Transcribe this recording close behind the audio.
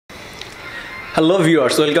Hello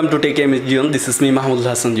viewers, welcome to take M Jeon. This is me Mahmudul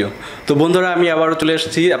Hasan Jio. তো বন্ধুরা, আমি আবারও চলে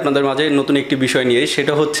এসেছি আপনাদের মাঝে নতুন একটি বিষয় নিয়ে।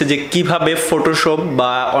 সেটা হচ্ছে যে কিভাবে ফটোশপ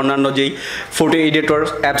বা অন্যান্য যেই ফটো এডিটর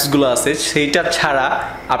অ্যাপসগুলো আছে সেইটা ছাড়া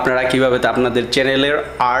আপনারা কিভাবে আপনাদের চ্যানেলের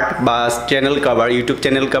আর্ট বা channel cover, YouTube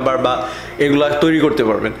channel cover বা এগুলো তৈরি করতে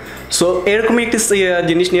পারবেন। সো এরকমই একটি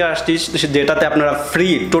জিনিস নিয়ে আসছি যেটাতে আপনারা ফ্রি,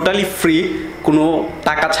 টোটালি ফ্রি, কোনো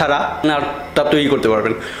টাকা ছাড়া আর্টটা তৈরি করতে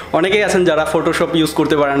পারবেন। অনেকেই আছেন যারা ফটোশপ ইউজ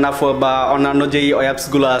করতে পারেন না, বা অন্যান্য যেই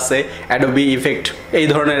অ্যাপসগুলো আছে অ্যাডোবি ইফেক্ট, এই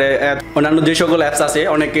ধরনের অ্যাপ, অন্যান্য যে সকল অ্যাপস আছে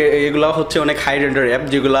অনেকে এগুলো হচ্ছে অনেক হাই রেন্ডার অ্যাপ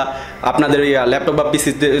যেগুলো আপনাদের ল্যাপটপ বা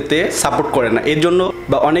পিসিতে সাপোর্ট করে না। এর জন্য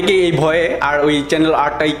বা অনেকেই এই ভয়ে আর ওই চ্যানেল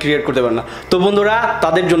আর্টটাই ক্রিয়েট করতে পারে না। তো বন্ধুরা,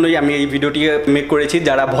 তাদের জন্যই আমি এই ভিডিওটি মেক করেছি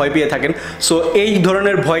যারা ভয় পেয়ে থাকেন। সো এই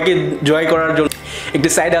ধরনের ভয়কে জয় করার জন্য একটি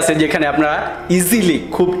সাইট আছে যেখানে আপনারা ইজিলি,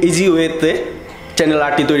 খুব ইজি ওয়েতে চ্যানেল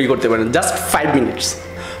আর্টটি তৈরি করতে পারেন, জাস্ট 5 মিনিটস।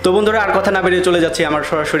 তো বন্ধুরা, আর কথা না বেরিয়ে চলে যাচ্ছি আমার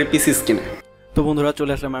সরাসরি পিসি স্ক্রিনে। তো বন্ধুরা,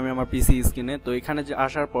 চলে আসলাম আমি আমার পিসি স্ক্রিনে। তো এখানে যে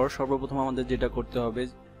আসার পর সর্বপ্রথম আমাদের যেটা করতে হবে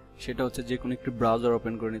সেটা হচ্ছে যে কোনো একটি ব্রাউজার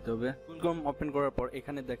ওপেন করে নিতে হবে। গুগল ক্রোম ওপেন করার পর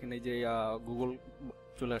এখানে দেখেন এই যে গুগল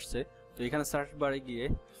চলে আসছে। তো এখানে সার্চ বারে গিয়ে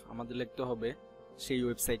আমাদের লিখতে হবে সেই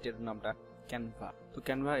ওয়েবসাইটের নামটা ক্যানভা। তো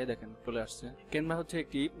ক্যানভা দেখেন চলে আসছে। ক্যানভা হচ্ছে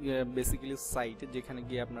একটি বেসিক্যালি সাইট যেখানে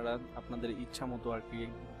গিয়ে আপনারা আপনাদের ইচ্ছা মতো আর কি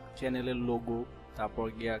চ্যানেলের লোগো, তারপর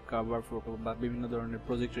গিয়া কভার ফটো বা বিভিন্ন ধরনের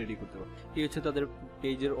প্রজেক্ট রেডি করতে পারবে। এই হচ্ছে তাদের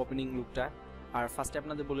পেজের ওপেনিং লুকটা। আর ফার্স্টে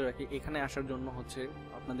আপনাদের বলে রাখি, এখানে আসার জন্য হচ্ছে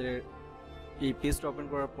আপনাদের এই পেজটা ওপেন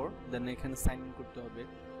করার পর দেন এখানে সাইন ইন করতে হবে।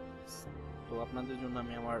 তো আপনাদের জন্য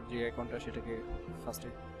আমি আমার যে অ্যাকাউন্টটা সেটাকে ফার্স্টে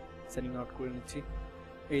সাইন আউট করে নিচ্ছি।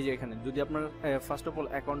 এই যে এখানে যদি আপনার ফার্স্ট অফ অল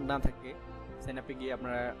অ্যাকাউন্ট না থাকে, সাইন আপে গিয়ে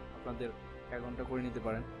আপনারা আপনাদের অ্যাকাউন্টটা করে নিতে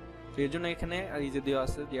পারেন। তো এর জন্য এখানে এই যে দেওয়া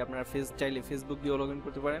আছে যে আপনারা চাইলে ফেসবুক দিয়েও লগ ইন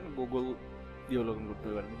করতে পারেন, গুগল দিয়েও লগ ইন করতে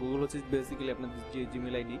পারেন। গুগল হচ্ছে বেসিক্যালি আপনাদের যে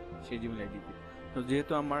জিমেল আইডি, সেই জিমেল আইডিতে। তো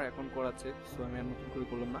যেহেতু আমার অ্যাকাউন্ট করা আছে, সো আমি আর নতুন করে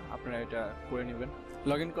করলাম না, আপনারা এটা করে নেবেন।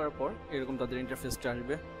 লগ ইন করার পর এরকম তাদের ইন্টারফেসটা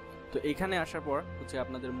আসবে। তো এখানে আসার পর হচ্ছে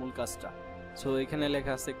আপনাদের মূল কাজটা। সো এখানে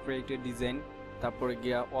লেখা আছে ক্রিয়েট ডিজাইন, তারপরে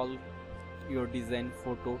গিয়া অল ইউর ডিজাইন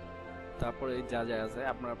ফটো, তারপরে যা যা আছে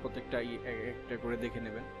আপনারা প্রত্যেকটা একটা করে দেখে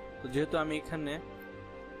নেবেন। তো যেহেতু আমি এখানে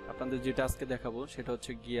আপনাদের যেটা আজকে দেখাবো সেটা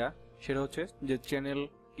হচ্ছে যে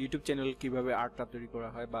ইউটিউব চ্যানেল কিভাবে আর্টটা তৈরি করা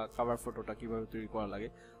হয় বা কভার ফটোটা কিভাবে তৈরি করা লাগে।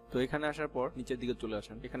 তো এখানে আসার পর নিচের দিকে চলে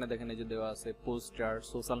আসেন। এখানে দেখেন এই যে দেওয়া আছে পোস্টার,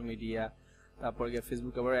 সোশ্যাল মিডিয়া, তারপর গিয়ে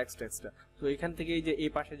ফেসবুক আবার এক্সট্রা। তো এখান থেকে এই যে এই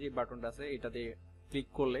পাশে যে বাটনটা আছে এটাতে ক্লিক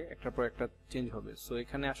করলে একটার পর একটা চেঞ্জ হবে। সো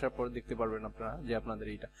এখানে আসার পর দেখতে পারবেন আপনারা যে আপনাদের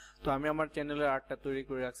এইটা। তো আমি আমার চ্যানেলের আর্টটা তৈরি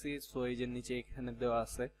করে রাখছি। সো এই যে নিচে এখানে দেওয়া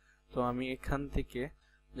আছে। তো আমি এখান থেকে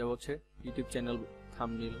যাব হচ্ছে ইউটিউব চ্যানেল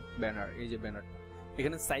থাম্বনেল ব্যানার। এই যে ব্যানারটা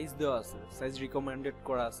এখানে সাইজ দেওয়া আছে, সাইজ রিকমেন্ডেড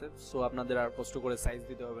করা আছে। সো আপনাদের আর কষ্ট করে সাইজ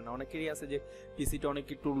দিতে হবে না। অনেকেরই আছে যে পিসিটা অনেক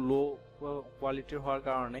একটু লো কোয়ালিটির হওয়ার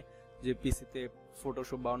কারণে যে পিসিতে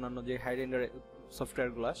ফটোশপ বা অন্যান্য যে হাই রেন্ডার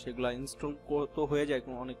সফটওয়্যারগুলো সেগুলো ইনস্টল তো হয়ে যায়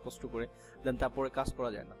অনেক কষ্ট করে, দেন তারপরে কাজ করা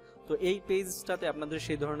যায় না। তো এই পেজটাতে আপনাদের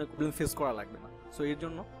সেই ধরনের প্রবলেম ফেস করা লাগবে না। সো এর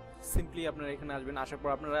জন্য সিম্পলি আপনারা এখানে আসবেন। আসার পর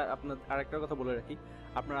আপনারা আরেকটা কথা বলে রাখি,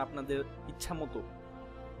 আপনারা আপনাদের ইচ্ছা মতো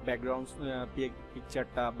ব্যাকগ্রাউন্ড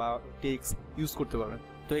পিকচারটা বা টেক্সট ইউজ করতে পারবেন।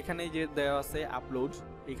 তো এখানে যে দেওয়া আছে আপলোড,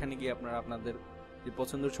 এখানে গিয়ে আপনারা আপনাদের যে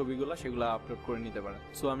পছন্দের ছবিগুলো সেগুলো আপলোড করে নিতে পারেন।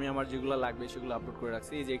 সো আমি আমার যেগুলো লাগবে সেগুলো আপলোড করে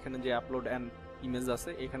রাখছি। এই যে এখানে যে আপলোড অ্যান্ড ইমেজ আছে,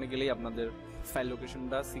 এখানে গেলেই আপনাদের ফাইল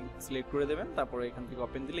লোকেশনটা সিলেক্ট করে দেবেন, তারপরে এখান থেকে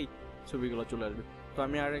ওপেন দিলেই ছবিগুলো চলে আসবে। তো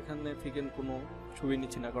আমি আর এখানে থেকে কোনো ছবি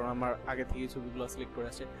নিচ্ছি না, কারণ আমার আগে থেকে ছবিগুলো সিলেক্ট করে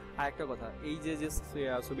আছে। আর একটা কথা, এই যে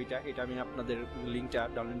ছবিটা, এটা আমি আপনাদের লিঙ্কটা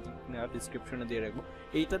ডাউনলোড ডিসক্রিপশনে দিয়ে রাখবো।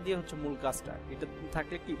 এইটা দিয়ে হচ্ছে মূল কাজটা, এটা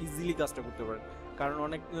থাকলে কি ইজিলি কাজটা করতে পারেন। কারণ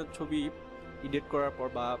অনেক ছবি এডিট করার পর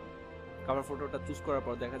বা কভার ফটোটা চুজ করার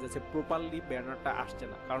পর দেখা যাচ্ছে প্রপারলি ব্যানারটা আসছে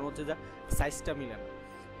না, কারণ হচ্ছে যা সাইজটা মিলে না।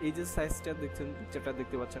 এই যে সাইজটা দেখছেন, পিকচারটা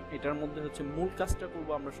দেখতে পাচ্ছেন, এটার মধ্যে হচ্ছে মূল কাজটা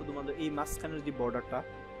করবো আমরা শুধুমাত্র এই মাঝখানের যে বর্ডারটা,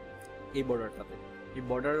 এই বর্ডারটাতে, এই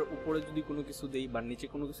বর্ডারের উপরে যদি কোনো কিছু দেই বা নিচে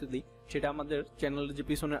কোনো কিছু দেই, সেটা আমাদের চ্যানেলের যে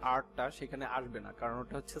পিছনের আর্টটা সেখানে আসবে না, কারণ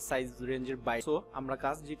ওটা হচ্ছে সাইজ রেঞ্জের বাইরে। সো আমরা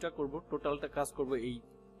কাজ যেটা করব, টোটালটা কাজ করব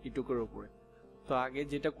এইটুকুর উপরে। তো আগে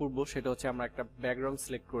যেটা করব সেটা হচ্ছে আমরা একটা ব্যাকগ্রাউন্ড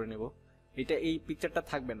সিলেক্ট করে নেব। এটা এই পিকচারটা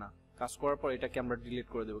থাকবে না, কাজ করার পর এটাকে আমরা ডিলিট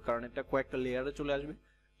করে দেবো, কারণ এটা কয়েকটা লেয়ারে চলে আসবে।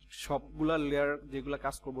 সবগুলা লেয়ার যেগুলো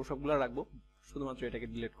কাজ করব সবগুলা রাখবো, শুধুমাত্র এটাকে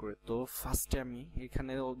ডিলিট করে। তো ফার্স্টে আমি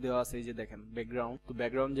এখানে দেওয়া আছে এই যে দেখেন ব্যাকগ্রাউন্ড। তো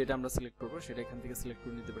ব্যাকগ্রাউন্ড যেটা আমরা সিলেক্ট করবো সেটা এখান থেকে সিলেক্ট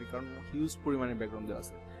করে নিতে পারি, কারণ হিউজ পরিমাণে ব্যাকগ্রাউন্ড দেওয়া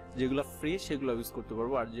আছে। যেগুলো ফ্রি সেগুলো ইউজ করতে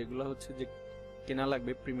পারবো, আর যেগুলো হচ্ছে যে কেনা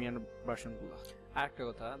লাগবে প্রিমিয়াম ভার্সনগুলো। আর একটা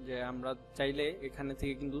কথা, যে আমরা চাইলে এখানে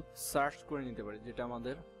থেকে কিন্তু সার্চ করে নিতে পারি, যেটা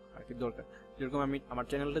আমাদের আর কি দরকার। যেরকম আমি আমার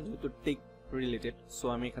চ্যানেলটা যেহেতু টেক রিলেটেড, সো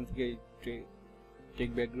আমি এখান থেকে টেক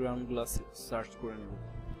ব্যাকগ্রাউন্ডগুলো সার্চ করে নেব।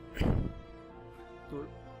 তো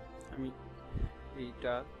আমি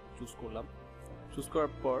এইটা চুজ করলাম, চুজ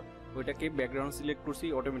করার পর ওইটাকে ব্যাকগ্রাউন্ড সিলেক্ট করছি,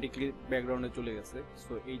 অটোমেটিকলি ব্যাকগ্রাউন্ডে চলে গেছে।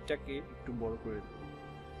 সো এইটাকে একটু বড় করে দেব,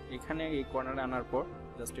 এখানে এই কর্নারে আনার পর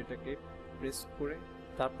জাস্ট এটাকে প্রেস করে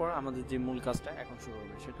তারপর আমাদের যে মূল কাজটা এখন শুরু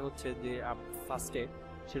হবে সেটা হচ্ছে যে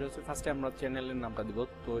ফার্স্টে আমরা চ্যানেলের নামটা দিব।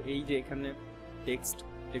 তো এই যে এখানে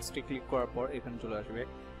টেক্সটে ক্লিক করার পর এখানে চলে আসবে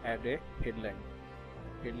অ্যাড এ হেডলাইন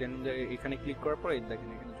এখানে ক্লিক করার পর এই দেখেন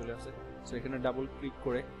এখানে চলে আসে। সো এখানে ডাবল ক্লিক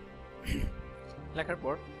করে লেখার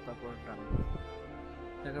পর তারপর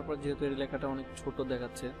লেখার পর যেহেতু এই লেখাটা অনেক ছোট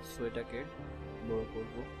দেখাচ্ছে, সো এটাকে বড়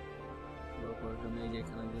করব। বড় করার জন্য এই যে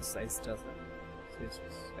এখানে যে সাইজটা আছে সেই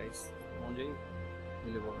সাইজ অনুযায়ী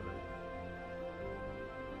দিলে বড় হবে।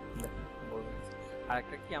 আর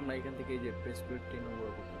একটা কি আমরা এখান থেকে এই যে প্রেস করে টেনে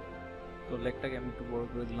বড় করতে পারি। তো লেখটাকে আমি একটু বড়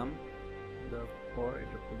করে দিলাম, দেওয়ার পর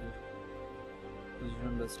এটা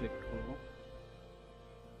পজিশনটা সিলেক্ট করব।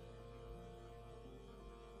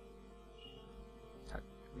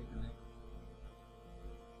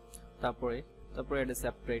 তারপরে এটা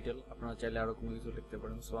সাবটাইটেল, আপনারা চাইলে আরো কোনো কিছু লিখতে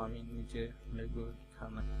পারেন। সো আমি নিচে লিখবো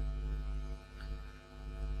খানা।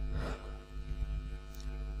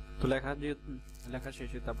 তো লেখা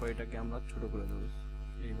শেষে তারপর এটাকে আমরা ছোট করে দেবো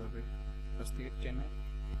এইভাবে কাছ থেকে টেনে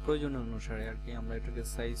প্রয়োজন অনুসারে আর কি আমরা এটাকে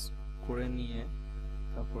সাইজ করে নিয়ে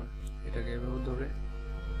তারপর এটাকে এভাবে ধরে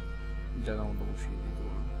জায়গা মতো বসিয়ে দিতে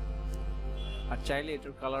পারবো। আর চাইলে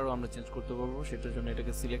এটার কালারও আমরা চেঞ্জ করতে পারবো, সেটার জন্য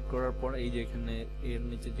এটাকে সিলেক্ট করার পর এই যে এখানে এর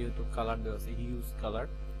নিচে যেহেতু কালার দেওয়া আছে হিউজ কালার,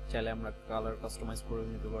 চাইলে আমরা কালার কাস্টমাইজ করে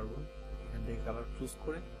নিতে পারবো। এখান থেকে কালার চুজ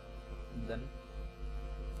করে দেন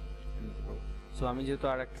নিতে পারবো। সো আমি যেহেতু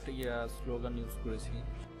আর একটা স্লোগান ইউজ করেছি,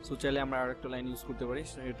 সো চাইলে আমরা আর একটা লাইন ইউজ করতে পারি।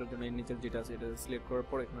 এটার জন্য এর নিচের যেটা আছে এটা সিলেক্ট করার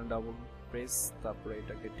পর এখানে ডাবল প্রেস, তারপরে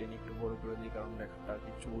এটাকে টেনে একটু বড় করে দিই কারণ লেখাটা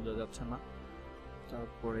কিছু বোঝা যাচ্ছে না।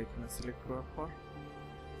 তারপরে এখানে সিলেক্ট করার পর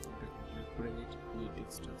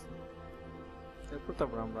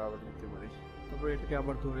তারপর আমরা আবার লিখতে পারি। তারপরে এটাকে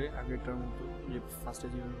আবার ধরে আগেরটার মতো যে ফার্স্টে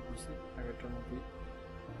যেভাবে করছি আগেরটার মতোই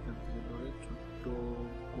ধরে ছোট্ট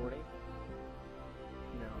করে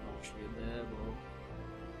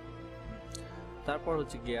তারপর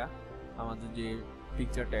হচ্ছে গিয়া আমাদের যে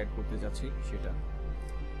পিকচারটা অ্যাড করতে যাচ্ছি সেটা,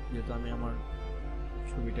 যেহেতু আমি আমার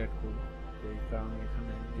ছবিটা অ্যাড করবো এই কারণে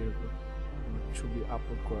এখানে যেহেতু ছবি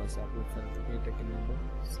আপলোড করা আছে আপলোড ফাইল থেকে এটাকে নেব,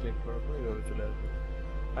 সিলেক্ট করার পর এভাবে চলে আসবে।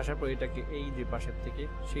 আসার পর এটাকে এই যে পাশের থেকে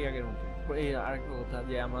সেই আগের মতো। এই আরেকটা কথা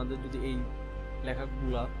যে আমাদের যদি এই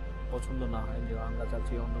লেখাগুলা পছন্দ না হয়, যে আমরা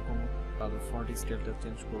চাচ্ছি অন্য কোনো তাদের ফন্ট স্টাইলটা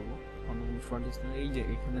চেঞ্জ করবো, অন্য কোনো ফন্ট স্টাইল এই যে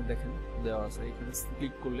এখানে দেখেন দেওয়া আছে, এখানে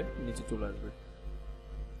ক্লিক করলে নিচে চলে আসবে।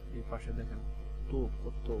 এই পাশে দেখেন তো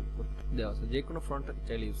কত দেওয়া আছে, যে কোনো ফন্ট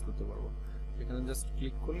চাইলে ইউজ করতে পারবো। এখানে জাস্ট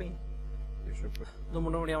ক্লিক করলেই তো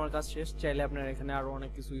মোটামুটি আমার কাজ শেষ। চাইলে আপনারা এখানে আরো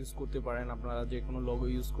অনেক কিছু ইউজ করতে পারেন, আপনারা যে কোনো লোগো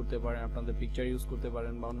ইউজ করতে পারেন, আপনাদের পিকচার ইউজ করতে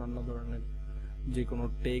পারেন বা অন্যান্য ধরনের যে কোনো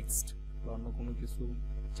টেক্সট বা অন্য কোনো কিছু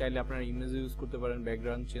চাইলে আপনারা ইমেজ ইউজ করতে পারেন,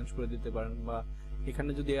 ব্যাকগ্রাউন্ড চেঞ্জ করে দিতে পারেন, বা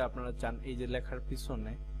এখানে যদি আপনারা চান এই যে লেখার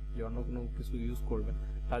পিছনে যে অন্য কোনো কিছু ইউজ করবেন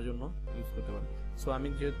তার জন্য ইউজ করতে পারেন। সো আমি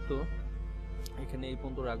যেহেতু এখানে এই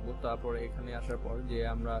পর্যন্ত রাখবো, তারপরে এখানে আসার পর যে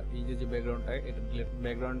আমরা এই যে ব্যাকগ্রাউন্ডটা এটা ডিলিট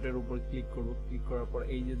ব্যাকগ্রাউন্ডের উপর ক্লিক করব, ক্লিক করার পর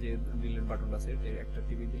এই যে ডিলিট বাটন আছে এটা একটা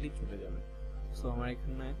টিভি দিলেই চলে যাবে। সো আমার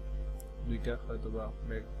এখানে দুইটা হয়তো বা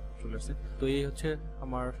ব্যাক চলে আসছে। তো এই হচ্ছে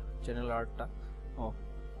আমার চ্যানেল আর্টটা।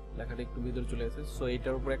 লেখাটা একটু ভিতরে চলে আসছে। সো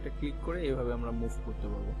এইটার উপর একটা ক্লিক করে এইভাবে আমরা মুভ করতে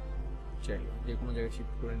পারবো, চাইলে যে কোনো জায়গায়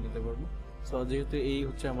শিফট করে নিতে পারবো। সো যেহেতু এই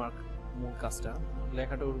হচ্ছে আমার মূল কাজটা,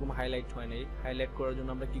 লেখাটা ওরকম হাইলাইট হয় নাই, হাইলাইট করার জন্য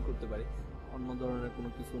আমরা কি করতে পারি, অন্য ধরনের কোনো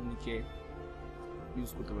কিছু নিচে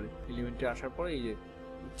ইউজ করতে পারি। এলিমেন্টে আসার পরে এই যে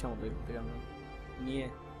ইচ্ছা মতো এখান থেকে আমরা নিয়ে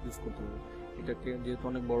ইউজ করতে পারি। এটাকে যেহেতু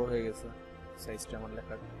অনেক বড় হয়ে গেছে সাইজটা আমার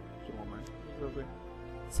লেখার তুলনায়, এইভাবে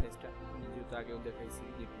সাইজটা আমি যেহেতু আগেও দেখাইছি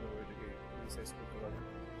যে কীভাবে এটাকে সাইজ করতে পারবেন,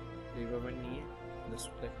 এইভাবে নিয়ে জাস্ট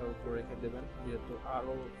লেখার উপর রেখে দেবেন। যেহেতু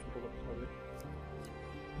আরও ছোটো করতে হবে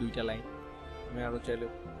দুইটা লাইন, আমি আরও চাইলে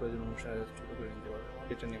প্রয়োজন অনুসারে ছোটো করে নিতে পারবো,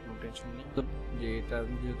 এটা নিয়ে কোনো টেনশন নেই। তো যে এটা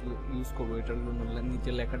যেহেতু ইউজ করবো এটার জন্য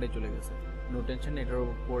নিচে লেখাটাই চলে গেছে, নো টেনশন। এটার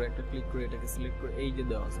উপর একটা ক্লিক করে এটাকে সিলেক্ট করে এই যে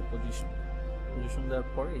দেওয়া আছে পজিশন দেওয়ার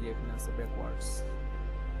পর এই যে এখানে আছে ব্যাকওয়ার্ডস,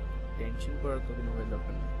 টেনশন করার তো কোনো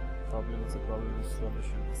দরকার নেই, প্রবলেম আছে প্রবলেমের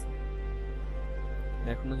সলিউশন আছে।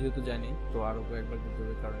 এখনো যেহেতু জানি তো আরও কয়েকবার করতে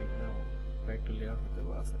হবে কারণ এখানে কয়েকটা লেয়ার হতে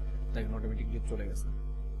আছে, দেখেন অটোমেটিকলি চলে গেছে।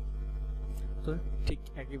 তো ঠিক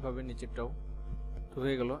একইভাবে নিচেরটাও তো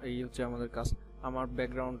হয়ে গেল। এই হচ্ছে আমাদের কাজ। আমার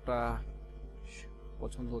ব্যাকগ্রাউন্ডটা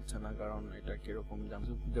পছন্দ হচ্ছে না কারণ এটা কিরকম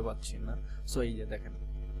জানতে খুঁজে পাচ্ছি না। সো এই যে দেখেন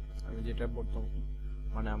আমি যেটা বর্তমান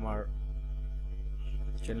মানে আমার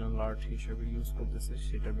চ্যানেল আর্ট হিসেবে ইউজ করতেছে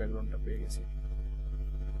সেটার ব্যাকগ্রাউন্ডটা পেয়ে গেছি।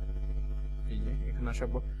 এই যে এখানে আসার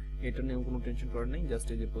পর এটা নিয়ে কোনো টেনশন করার নেই, জাস্ট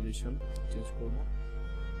এই যে পজিশন চেঞ্জ করব,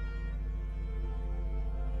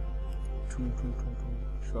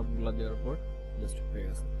 সবগুলা দেওয়ার পর জাস্ট হয়ে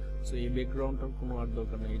গেছে। সো এই ব্যাকগ্রাউন্ডটার কোনো আর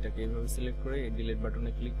দরকার নেই, এটাকে এইভাবে সিলেক্ট করে এই ডিলিট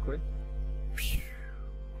বাটনে ক্লিক করে।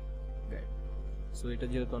 সো এটা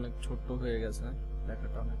যেহেতু অনেক ছোট্ট হয়ে গেছে,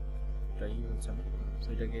 দেখাটা অনেকটাই হচ্ছে না, সো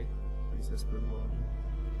এটাকে রিসার্চ করবো।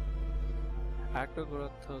 আরেকটা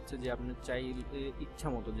কথা হচ্ছে যে আপনি চাইলে ইচ্ছা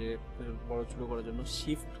মতো যে বড় ছোট করার জন্য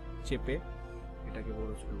শিফট চেপে এটাকে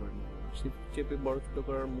বড় ছোট করে নিতে পারেন। শিফট চেপে বড় ছোট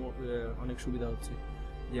করার অনেক সুবিধা হচ্ছে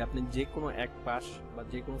যে আপনি যে কোনো এক পাশ বা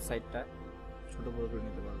যে কোনো সাইডটা ছোট বড় করে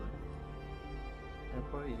নিতে পারবেন।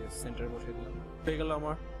 তারপর এই যে সেন্টার বসে দিলাম, হয়ে গেল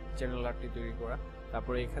আমার চ্যানেল আর্টটি তৈরি করা।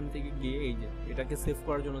 তারপরে এখান থেকে গিয়ে এই যে এটাকে সেভ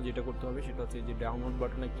করার জন্য যেটা করতে হবে সেটা হচ্ছে যে ডাউনলোড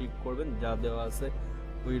বাটনে ক্লিক করবেন, যা দেওয়া আছে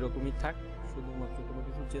ওই রকমই থাক, শুধুমাত্র কোনো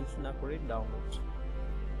কিছু চেঞ্জ না করে ডাউনলোড।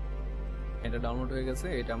 এটা ডাউনলোড হয়ে গেছে,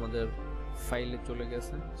 এটা আমাদের ফাইলে চলে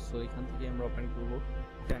গেছে। সো এখান থেকে আমরা ওপেন করবো।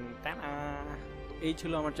 এই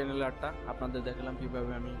ছিল আমার চ্যানেল আর্টটা, আপনাদের দেখালাম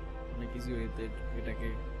কিভাবে আমি অনেক ইজি ওয়েতে এটাকে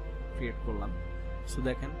ক্রিয়েট করলাম। সো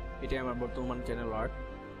দেখেন এটাই আমার বর্তমান চ্যানেল আর্ট।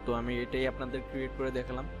 তো আমি এটাই আপনাদের ক্রিয়েট করে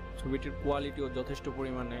দেখালাম। ছবিটির কোয়ালিটিও যথেষ্ট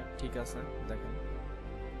পরিমাণে ঠিক আছে, দেখেন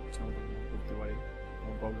করতে পারি,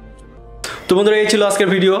 কোনো প্রবলেম হচ্ছে না। তো বন্ধুরা এই ছিল আজকের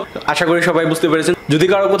ভিডিও, আশা করি সবাই বুঝতে পেরেছেন। যদি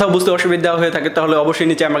কারো কোথাও বুঝতে অসুবিধা হয়ে থাকে তাহলে অবশ্যই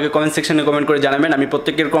নিচে আমাকে কমেন্ট সেকশনে কমেন্ট করে জানাবেন, আমি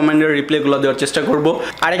প্রত্যেকের কমেন্টের রিপ্লাইগুলো দেওয়ার চেষ্টা করব।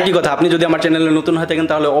 আরেকটি কথা, আপনি যদি আমার চ্যানেলে নতুন হয়ে থাকেন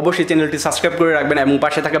তাহলে অবশ্যই চ্যানেলটি সাবস্ক্রাইব করে রাখবেন এবং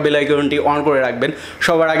পাশে থাকা বেল আইকনটি অন করে রাখবেন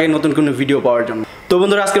সবার আগে নতুন কোনো ভিডিও পাওয়ার জন্য। তো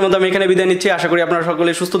বন্ধুরা আজকের মতো আমি এখানে বিদায় নিচ্ছি, আশা করি আপনারা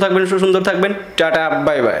সকলে সুস্থ থাকবেন, সুন্দর থাকবেন। Tata,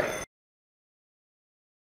 bye bye.